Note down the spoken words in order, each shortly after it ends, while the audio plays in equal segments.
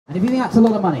And if you think that's a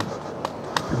lot of money,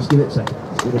 just give it a second.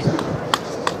 Just give it a second.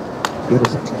 Give it a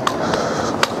second.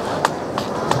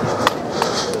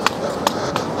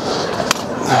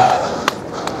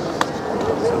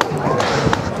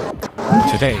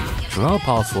 Today,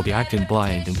 Dropouts will be acting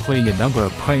blind and playing a number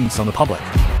of pranks on the public.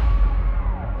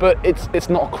 But it's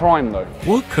not a crime though.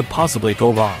 What could possibly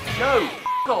go wrong? No,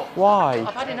 God. Why?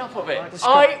 I've had enough of it.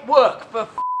 I work for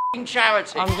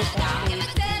charity.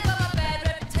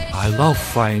 I love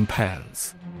frying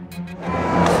pans.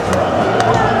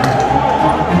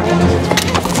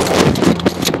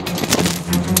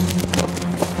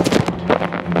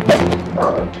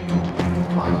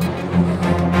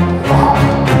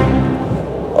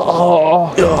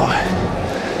 Oh.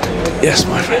 Yes,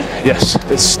 my friend. Yes.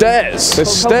 There's stairs.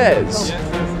 There's stairs.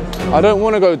 I don't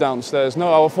want to go downstairs.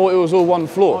 No, I thought it was all one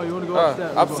floor. Oh, you want to go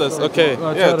upstairs? Upstairs, okay.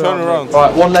 Right, yeah, turn around.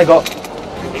 Right, one leg up.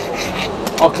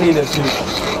 I'll clean it too.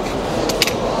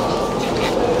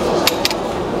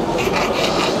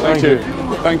 Thank you.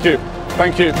 Thank you.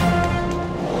 Thank you.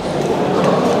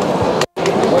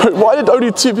 Why did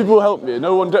only 2 people help me?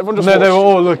 Everyone just watched. They were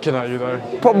all looking at you though.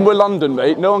 Problem with London,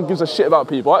 mate. No one gives a shit about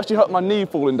people. I actually hurt my knee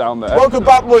falling down there. Welcome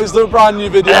back, boys, to a brand new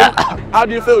video. How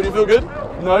do you feel? Do you feel good?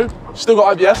 No? Still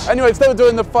got IBS? Anyway, today we're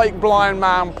doing the fake blind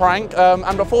man prank.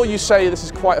 And before you say this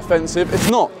is quite offensive, it's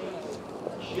not.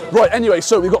 Right, anyway,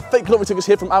 so we've got fake lottery tickets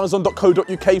here from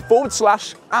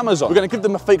amazon.co.uk/Amazon. We're going to give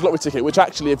them a fake lottery ticket, which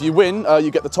actually, if you win, you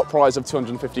get the top prize of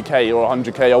 250k or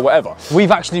 100k or whatever.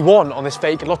 We've actually won on this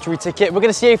fake lottery ticket. We're going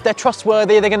to see if they're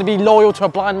trustworthy, they're going to be loyal to a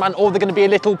blind man, or they're going to be a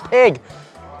little pig.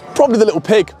 Probably the little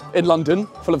pig in London,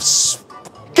 full of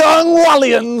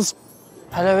skungwallians.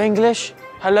 Hello, English?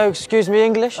 Hello, excuse me,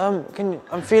 English? I'm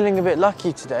feeling a bit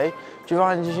lucky today. Do you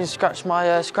mind if you scratch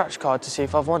my scratch card to see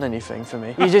if I've won anything for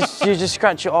me? You just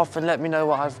scratch it off and let me know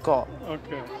what I've got.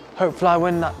 Okay. Hopefully I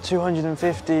win that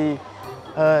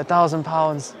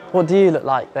 £250,000. What do you look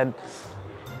like then?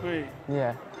 Me?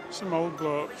 Yeah. Some old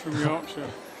bloke from Yorkshire.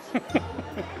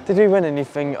 Did we win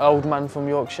anything, old man from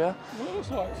Yorkshire? Well, it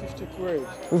was like 50 quid.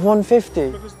 We've won 50.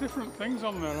 But there's different things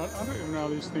on there. I don't even know how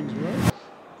these things work.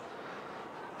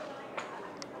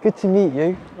 Good to meet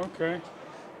you. Okay.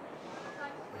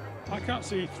 I can't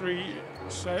see 3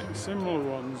 similar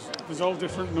ones. There's all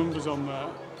different numbers on there.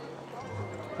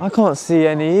 I can't see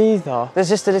any either. There's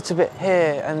just a little bit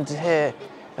here and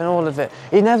all of it.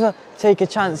 You never take a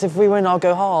chance. If we win, I'll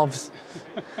go halves.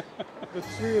 There's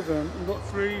 3 of them. We've got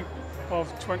 3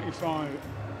 of 25.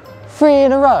 3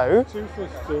 in a row?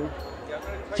 250.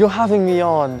 You're having me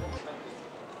on.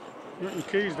 You got your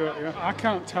keys, don't you? I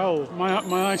can't tell. My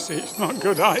eyesight's not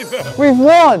good either. We've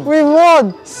won! We've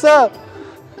won! Sir!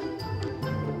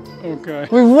 Okay.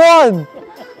 We've won!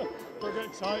 Don't get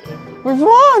excited. We've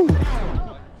won!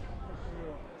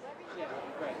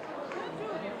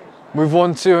 We've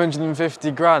won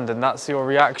 250 grand and that's your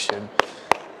reaction.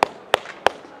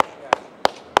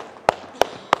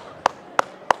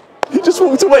 You just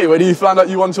walked away when you found out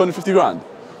you won 250 grand?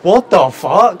 What the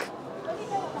fuck?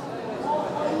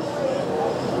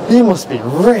 You must be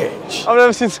rich. I've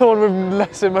never seen someone with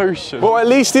less emotion. Well, at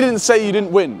least he didn't say you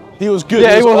didn't win. He was good.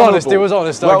 Yeah, he was honourable. honest. He was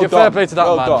honest. Well I'll give fair play to that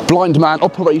well man. Done. Blind man,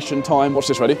 operation time. Watch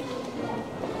this, ready?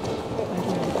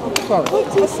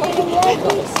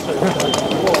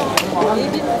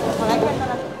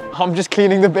 I'm just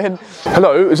cleaning the bin.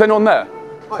 Hello, is anyone there?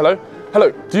 Hello? Hello,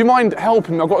 do you mind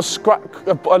helping me? I've got a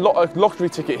lottery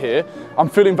ticket here. I'm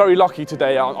feeling very lucky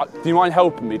today. Do you mind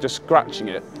helping me, just scratching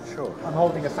it? Sure. I'm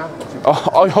holding a sandwich. Oh,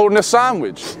 I'm holding a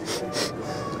sandwich.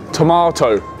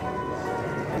 Tomato.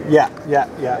 Yeah. Yeah.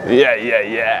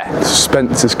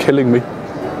 Suspense is killing me.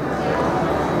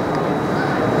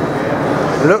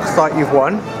 Looks like you've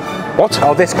won. What?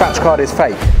 Oh, this scratch card is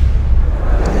fake.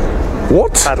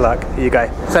 What? Bad luck. Here you go.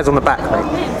 It says on the back, mate.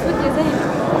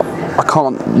 I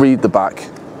can't read the back.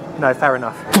 No, fair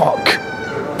enough. Fuck.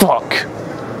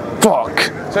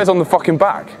 It says on the fucking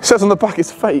back. It says on the back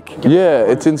it's fake. Yeah,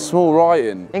 it's in small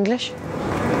writing. English?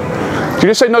 Did you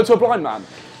just say no to a blind man?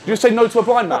 Did you just say no to a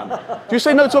blind man? Did you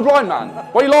say no to a blind man?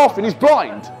 Why are you laughing? He's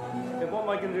blind. Then what am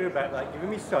I going to do about that? Giving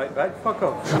me sight back? Fuck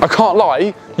off. I can't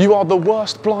lie, you are the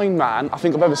worst blind man I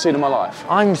think I've ever seen in my life.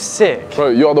 I'm sick. Bro,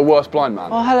 you are the worst blind man.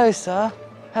 Oh, hello, sir.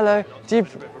 Hello. Do you...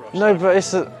 No, but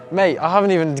it's a... Mate, I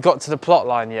haven't even got to the plot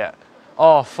line yet.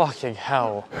 Oh, fucking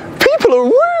hell. People are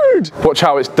rude! Watch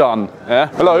how it's done, yeah?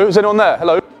 Hello, is anyone there?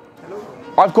 Hello?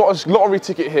 I've got a lottery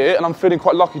ticket here and I'm feeling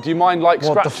quite lucky. Do you mind, like,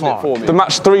 scratching it for me? The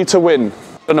match 3 to win. I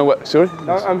don't know where, sorry?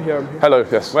 I'm here. Hello,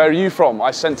 yes. Where are you from?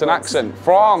 I sent an accent.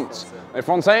 France.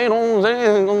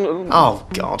 Oh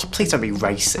God, please don't be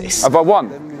racist. Have I won?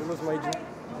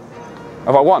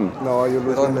 Have I won? No, you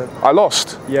lost, man. I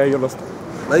lost? Yeah, you lost.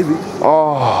 Maybe.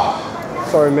 Oh.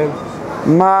 Sorry, man.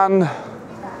 Man.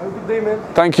 Have a good day,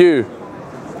 man. Thank you.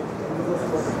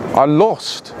 I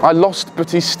lost, but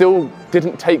he still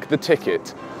didn't take the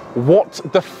ticket. What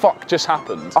the fuck just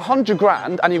happened? 100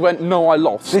 grand and he went, no, I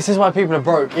lost. This is why people are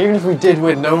broke. Even if we did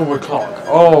win, no one would clock.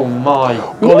 Oh my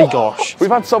golly gosh. We've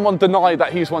had someone deny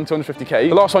that he's won 250k.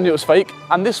 The last one knew it was fake.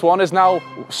 And this one is now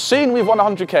seeing we've won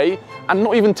 100k and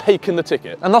not even taking the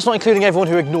ticket. And that's not including everyone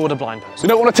who ignored a blind person. You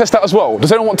don't want to test that as well?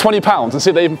 Does anyone want £20 and see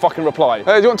if they even fucking reply?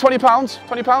 Hey, do you want £20? £20?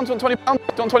 Do you want £20?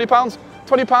 Do you want £20?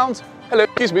 £20? Hello,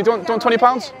 excuse me, do you want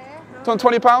 £20? Do you want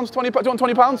 £20? Do you want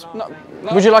 £20?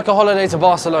 No. Would you like a holiday to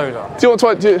Barcelona? Do you want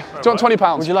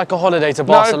 £20? Would you like a holiday to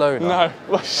Barcelona?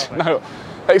 No.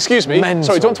 Excuse me. Mental.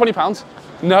 Sorry, do you want £20?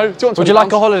 No. Do you want £20? Would you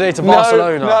like a holiday to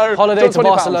Barcelona? No. Holiday to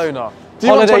Barcelona.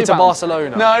 Holiday to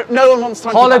Barcelona. No one wants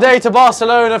 £20. Holiday to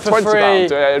Barcelona for free.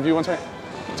 £20. Do you want 20? Do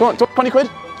you want 20 quid?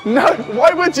 No.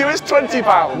 Why would you? It's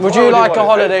 £20. Would you like a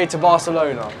holiday to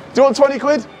Barcelona? Do you want 20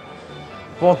 quid?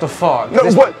 What the fuck?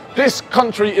 No, this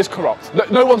country is corrupt.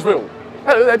 No one's real.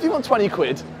 Hello there, do you want 20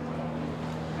 quid?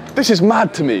 This is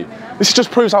mad to me. This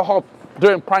just proves how hard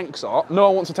doing pranks are. No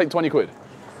one wants to take 20 quid.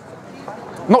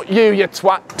 Not you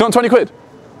twat. Do you want 20 quid?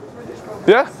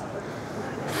 Yeah?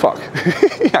 Fuck.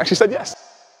 He actually said yes.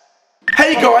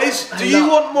 Hey guys, do you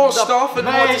want more stuff and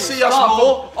want to see us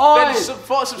more? Then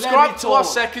subscribe to our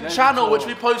second channel, which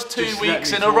we post 2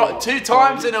 weeks in a row, 2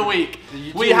 times in a week.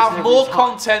 We have more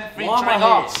content featuring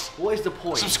us. What is the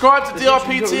point? Subscribe to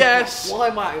DRPTS. Why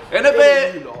am I? In a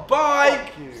bit. Bye.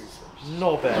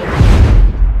 Not bad.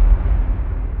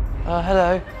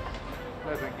 Hello.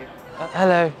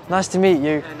 Hello. Nice to meet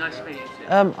you. Yeah, nice to meet you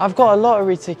too. I've got a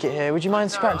lottery ticket here. Would you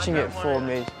mind scratching it for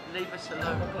me? Leave us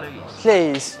alone, please.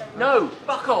 Please. No,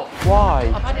 fuck off.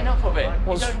 Why? I've had enough of it.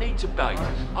 You don't need to beg.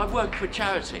 I work for a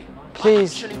charity.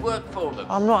 Please. I actually work for them.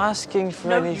 I'm not asking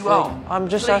for anything. You are. I'm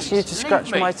just Please, asking you to scratch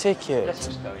leave me. my ticket. Let's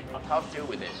just go in. I can't deal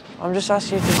with this. I'm just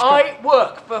asking you to I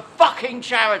work for fucking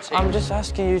charity. I'm just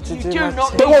asking you to do my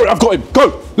ticket. Don't worry, I've got him.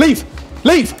 Go. Leave.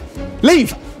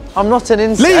 I'm not an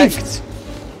insect. Leave.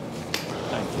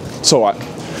 It's all right.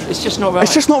 It's just not right.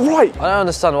 It's just not right. I don't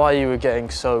understand why you were getting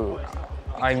so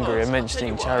angry and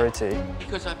mentioning charity.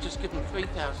 Because I've just given £3,000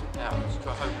 to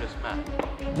a homeless man.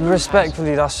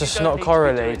 Respectfully, that's just not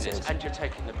correlated. And you're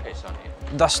taking the piss, aren't you?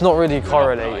 That's not really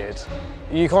correlated.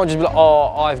 You can't just be like,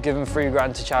 oh, I've given £3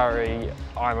 grand to charity,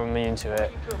 I'm immune to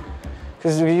it.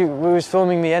 Because we was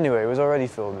filming me anyway, it was already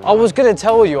filming. I was going to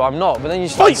tell you I'm not, but then you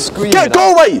started screaming. Yeah,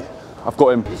 go away! I've got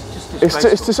him.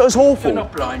 It's awful. You're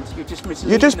not blind, you're just missing.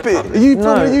 You're just you filming a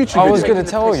YouTube video. I was going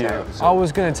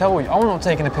to tell you. I'm not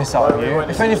taking the piss out of you.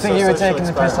 If anything, you were taking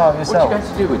the piss out of yourself. What are you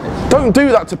going to do with this? Don't do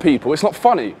that to people. It's not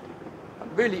funny.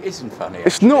 It really isn't funny.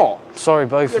 It's not. Sorry,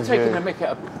 both You're of you. taking the mick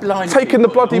out of blind Taking the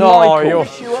bloody No, Michael.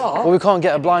 Yes, you are. Well, we can't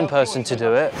get a blind person to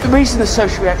do it. The reason the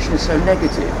social reaction is so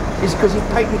negative is because he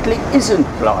technically isn't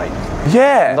blind.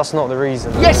 Yeah. That's not the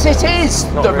reason. Yes, it is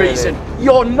the really. reason.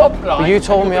 You're not blind. But you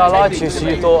told me I lied to you, so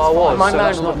you thought I was. My So man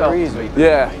that's not the looked reason. after me.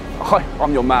 Yeah. Hi,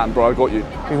 I'm your man, bro. I got you.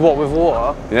 With what, with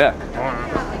water? Yeah.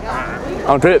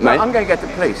 I'll do it, mate. I'm going to get the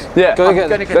police. Yeah. Go get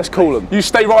Let's call him. You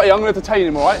stay right here. I'm going to detain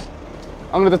him, all right?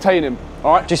 I'm going to detain him,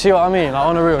 all right? Do you see what I mean? Like,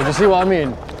 on a real, do you see what I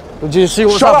mean? Do you see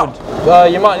what's Shut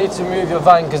happened? You might need to move your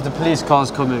van because the police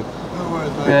car's coming.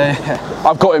 Yeah.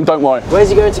 I've got him, don't worry. Where's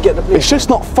he going to get the police? It's just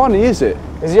not funny, is it?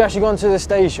 Is he actually gone to the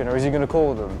station or is he going to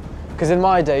call them? Because in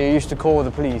my day, you used to call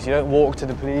the police. You don't walk to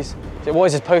the police. What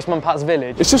is this, Postman Pat's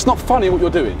village? It's just not funny what you're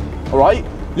doing, all right?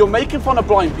 You're making fun of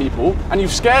blind people and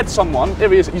you've scared someone. Here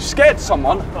he is. You've scared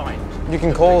someone. You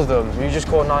can call them. You just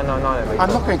call 999. I'm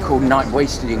not going to call night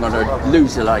wasting on a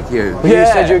loser like you. But you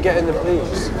said you were getting the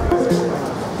police.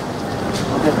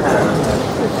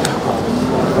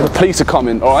 The police are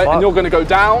coming, all right? And you're going to go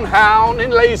downtown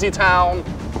in Lazy Town.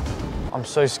 I'm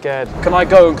so scared. Can I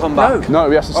go and come back? No,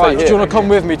 we have to stay here. Do you want to come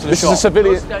with me to the shop? Is a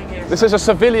civilian. This is a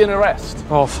civilian arrest.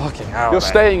 Oh fucking hell! You're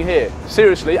staying here,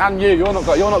 seriously, and you're not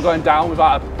going down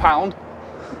without a pound.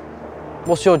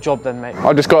 What's your job then, mate?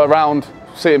 I just go around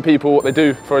seeing people what they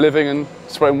do for a living and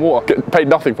spraying water. Get paid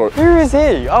nothing for it. Who is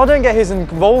he? I don't get his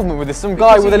involvement with this. Some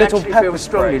guy with a little pepper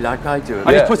spray. Like I do.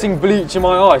 And he's putting bleach in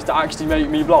my eyes to actually make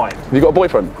me blind. Have you got a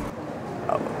boyfriend?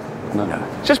 No.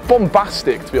 It's just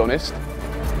bombastic, to be honest.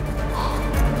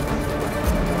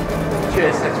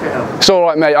 Cheers, thanks for your help. It's all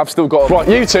right, mate. I've still got. Right,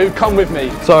 you two, come with me.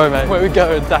 Sorry, mate. Where we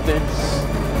going, Daddy?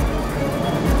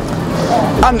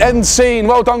 And end scene.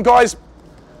 Well done, guys.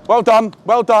 Well done.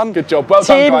 Well done. Good job. Well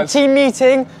done, guys. Team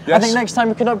meeting. Yes. I think next time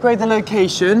we can upgrade the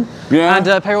location. Yeah. And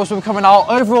payrolls will be coming out.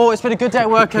 Overall, it's been a good day at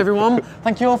work, everyone.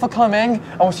 Thank you all for coming.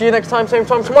 And we'll see you next time, same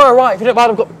time tomorrow. Right, if you don't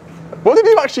mind, I've got... What did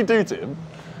you actually do to him?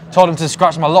 Told him to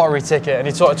scratch my lottery ticket, and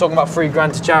he started talking about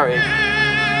 £3 to charity.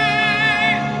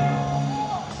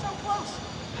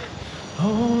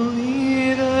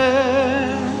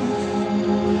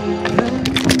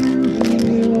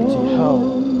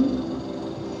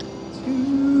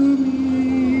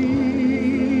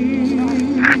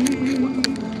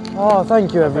 Oh,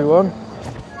 thank you, everyone.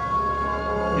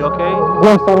 You okay?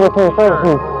 Yes, I'm okay, thank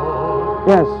you.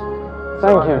 Yes,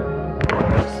 thank you.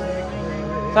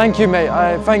 Thank you, mate,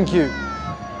 thank you.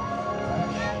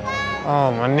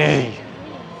 Oh, my knee.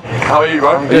 How are you,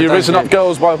 bro? Are you risen up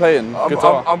girls by playing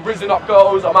guitar? I'm risen up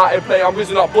girls, I'm out here playing, I'm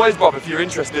risen up boys, brother, if you're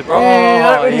interested, bro. Yeah, you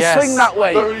don't really swing that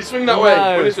way. Don't really swing that way.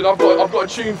 Well, listen, I've got a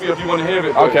tune for you if you want to hear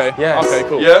it, boys. Okay, yes. Okay,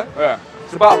 cool. Yeah? Yeah.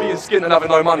 It's about being skint and having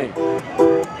no money.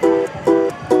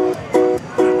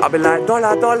 I'll be like,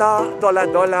 dollar, dollar, dollar,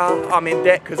 dollar. I'm in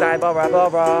debt cause I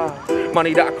borrow.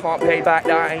 Money that I can't pay back,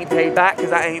 that I ain't paid back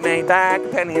cause I ain't made back a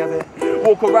penny of it.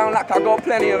 Walk around like I got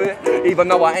plenty of it, even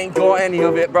though I ain't got any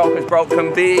of it. Broke as broke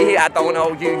can be. I don't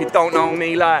know you, you don't know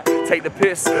me. Like, take the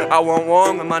piss, I won't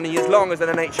want the money as long as an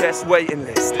NHS waiting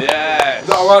list. Yeah. Is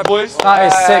that alright, boys? That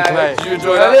is sick, mate. Did you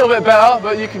enjoy that? A little bit better,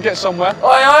 but you can get somewhere.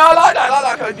 Oh, yeah, I like that, I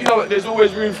like that. You know, there's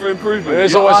always room for improvement.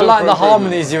 There's always I room like for the improvement.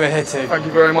 harmonies you were hitting. Thank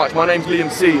you very much. My name's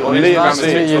Liam C. On Liam Instagram C.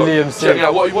 and Meet you, TikTok. Liam C. Check me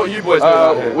out. What are you boys doing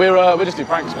out here? We just do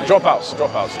pranks, mate. Dropouts.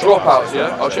 Dropouts,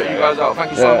 yeah? I'll check you guys out.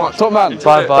 Thank you so much. Top man. Enjoy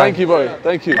Bye it. bye. Thank you, bro.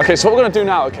 Thank you. Okay, so what we're gonna do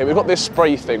now? Okay, we've got this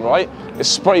spray thing, right? It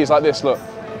sprays like this. Look.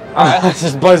 This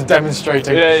is Buzz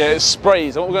demonstrating. Yeah, it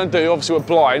sprays. And what we're gonna do? Obviously, we're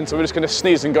blind, so we're just gonna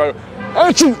sneeze and go.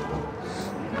 Achoo!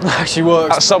 Actually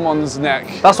works. At someone's neck.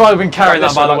 That's why we've been carrying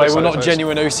Like that, by the way. this We're one, not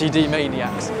genuine OCD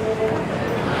maniacs.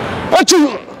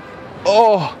 Achoo!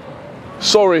 Oh,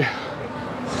 sorry.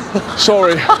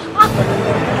 Sorry.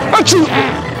 Achoo!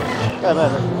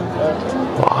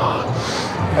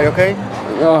 Are you okay?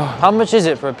 How much is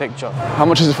it for a picture? How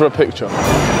much is it for a picture?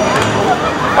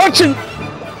 Achoo!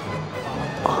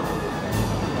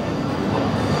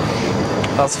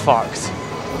 That's fucked.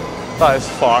 That is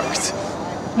fucked.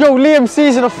 Yo, Liam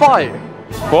C's in a fight.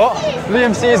 What?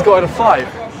 Liam C's got in a fight.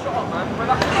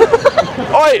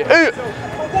 Oi!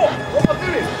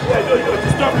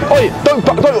 Oi! Don't,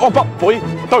 boy!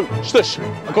 Don't! Shush!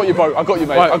 I got you, bro. I got you,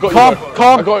 mate. Right, I got calm, you, bro.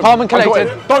 calm, I got him. calm and I got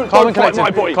collected. him. Don't Calm and fight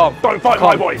my collected. boy. Calm. Don't fight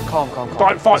my boy. Calm.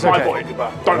 Don't fight It's my okay. boy.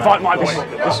 Don't fight my boy.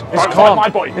 It's Don't fight calm. my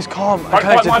boy. It's calm. Don't fight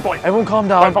Collected. my boy. Everyone calm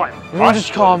down. Don't fight. Everyone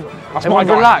just calm. That's Everyone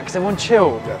my guy. relax. Everyone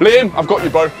chill. Liam, I've got you,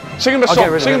 bro. Sing him a I'll get song.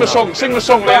 rid of Sing him it a now. song. Sing him a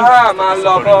song, Liam. Goodbye, my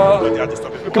lover.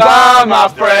 Goodbye, my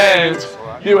friend.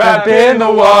 You have been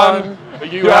the one.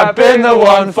 You have been the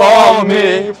one for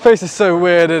me. Your face is so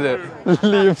weird, isn't it?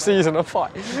 Liam C's in a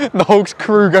fight. The whole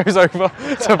crew goes over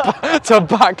to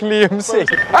back Liam C.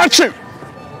 Achoo!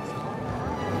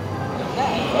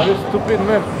 Are you stupid,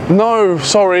 man? No,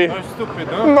 sorry. You're stupid,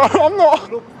 huh? No, I'm not.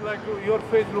 Look like your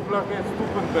face look like a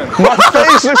stupid man. My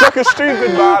face looks like a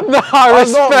stupid man. No, I I'm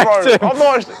respect not, bro. him. I'm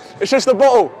not. It's just the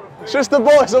bottle. It's just the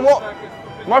bottle. It's a what?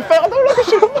 My face. I don't look a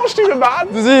stupid. I'm not a stupid man.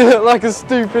 Does he look like a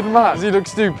stupid man? Does he look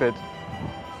stupid?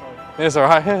 It's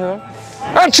alright.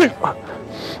 Achoo!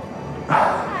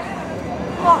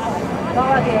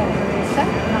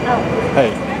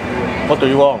 Hey, what do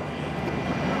you want?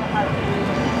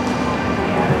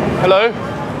 Hello?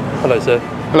 Hello, sir.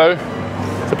 Hello?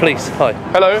 The police, hi.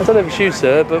 Hello? I don't know if it's you,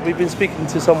 sir, but we've been speaking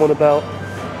to someone about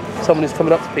someone who's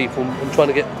coming up to people and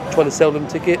trying to sell them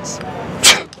tickets.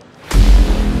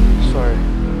 Sorry.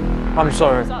 I'm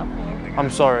sorry. I'm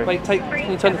sorry. Wait,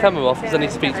 can you turn the camera off? Because I need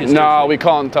to speak to you. No, we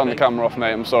can't turn the camera off,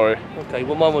 mate. I'm sorry. Okay,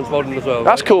 well, my one's rolling as well.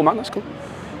 That's cool, man. That's cool.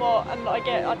 Well, and I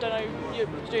don't know, you're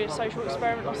doing a social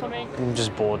experiment or something? I'm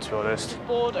just bored, to be honest.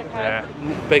 Bored, okay. Yeah.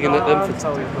 Begging them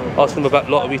asking them about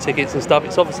lottery tickets and stuff.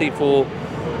 It's obviously for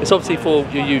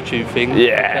your YouTube thing.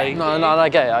 Yeah. Okay? No, I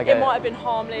get it. It might have been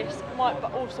harmless,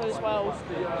 but also as well,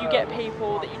 you get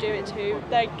people that you do it to,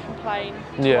 they complain.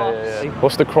 Yeah.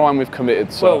 What's the crime we've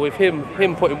committed, sir? Well, with him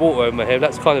putting water over my head,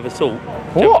 that's kind of assault.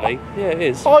 Generally. Yeah, it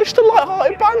is. Oh, it's just a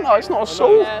light-hearted banter. It's not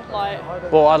assault. Yeah, like...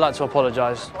 Well, I'd like to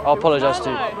apologise. I'll apologise to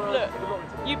you. No, look,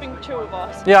 you've been chill with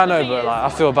us. Yeah, I know, but like, I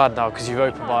feel bad now because you've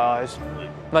opened my eyes.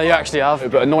 No, you actually have.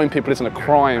 But annoying people isn't a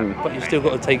crime. But you've still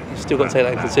got to take that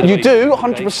into consideration. You do,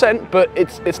 100%, but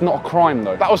it's not a crime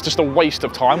though. That was just a waste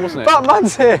of time, wasn't it?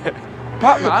 Batman's here.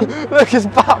 Batman? Look, it's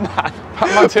Batman.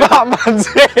 Batman's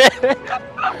here.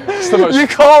 It's the most, you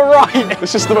can't write.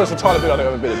 It's just the most retarded thing I've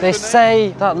ever been in. They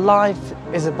say that life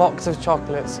is a box of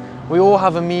chocolates. We all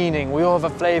have a meaning, we all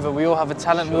have a flavour, we all have a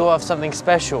talent, we all have something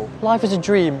special. Life is a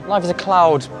dream, life is a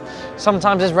cloud.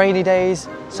 Sometimes it's rainy days,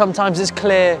 sometimes it's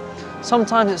clear,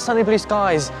 sometimes it's sunny blue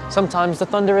skies, sometimes the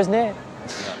thunder is near.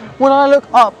 When I look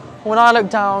up, when I look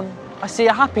down, I see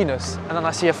a happiness and then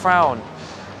I see a frown.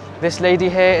 This lady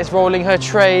here is rolling her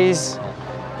trays.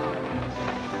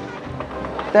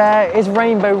 There is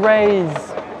rainbow rays.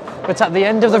 But at the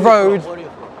end of the road...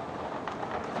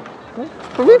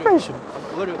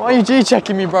 Why are you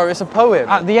G-checking me, bro? It's a poem.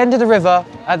 At the end of the river,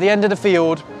 at the end of the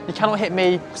field, you cannot hit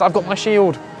me because I've got my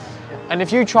shield. And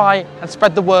if you try and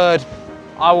spread the word,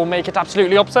 I will make it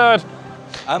absolutely absurd.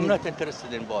 I'm not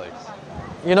interested in boys.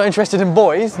 You're not interested in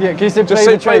boys? Yeah, can you say Just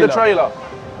play say the trailer?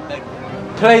 Play the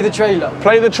trailer. Play the trailer.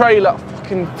 Play the trailer.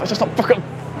 Fucking, that's just not fucking...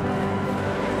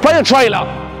 Play the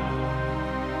trailer.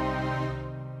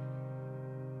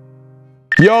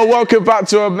 Yo, welcome back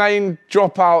to our main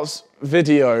Dropouts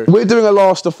video. We're doing a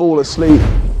last to fall asleep